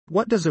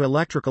What does an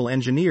electrical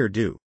engineer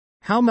do?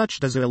 How much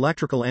does an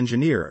electrical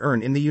engineer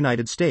earn in the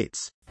United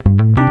States?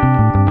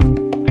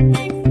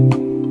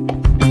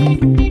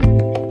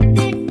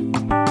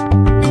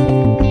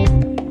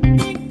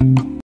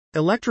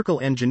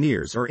 Electrical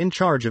engineers are in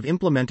charge of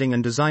implementing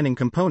and designing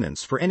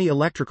components for any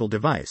electrical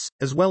device,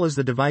 as well as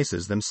the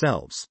devices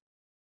themselves.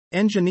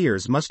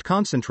 Engineers must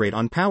concentrate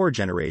on power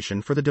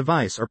generation for the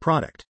device or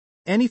product.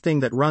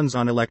 Anything that runs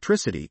on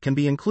electricity can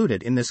be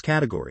included in this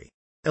category.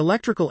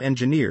 Electrical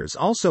engineers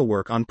also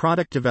work on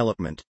product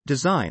development,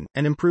 design,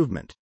 and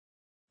improvement.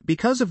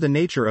 Because of the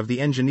nature of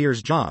the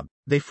engineer's job,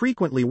 they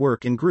frequently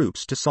work in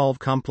groups to solve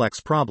complex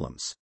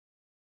problems.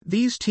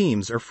 These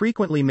teams are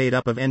frequently made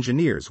up of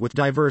engineers with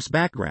diverse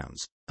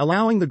backgrounds,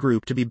 allowing the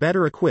group to be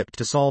better equipped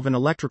to solve an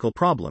electrical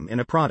problem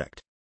in a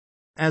product.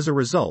 As a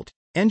result,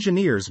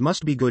 engineers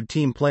must be good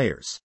team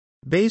players.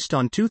 Based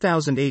on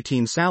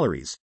 2018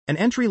 salaries, an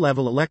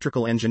entry-level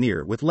electrical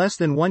engineer with less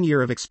than 1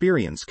 year of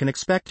experience can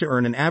expect to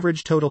earn an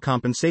average total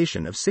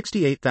compensation of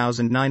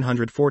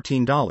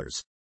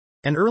 $68,914.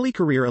 An early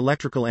career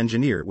electrical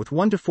engineer with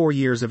 1 to 4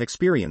 years of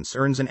experience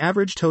earns an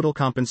average total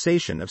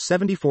compensation of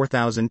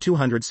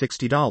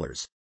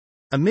 $74,260.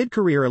 A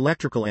mid-career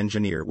electrical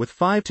engineer with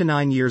 5 to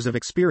 9 years of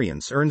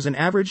experience earns an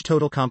average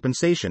total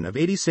compensation of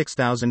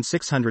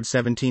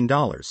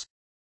 $86,617.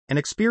 An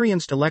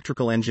experienced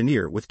electrical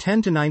engineer with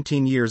 10 to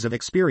 19 years of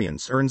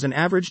experience earns an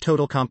average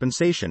total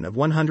compensation of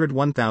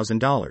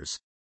 $101,000.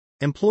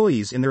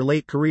 Employees in their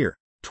late career,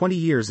 20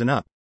 years and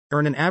up,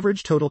 earn an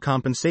average total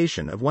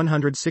compensation of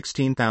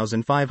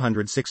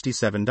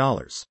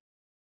 $116,567.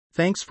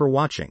 Thanks for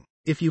watching.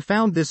 If you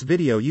found this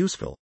video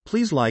useful,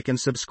 please like and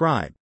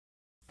subscribe.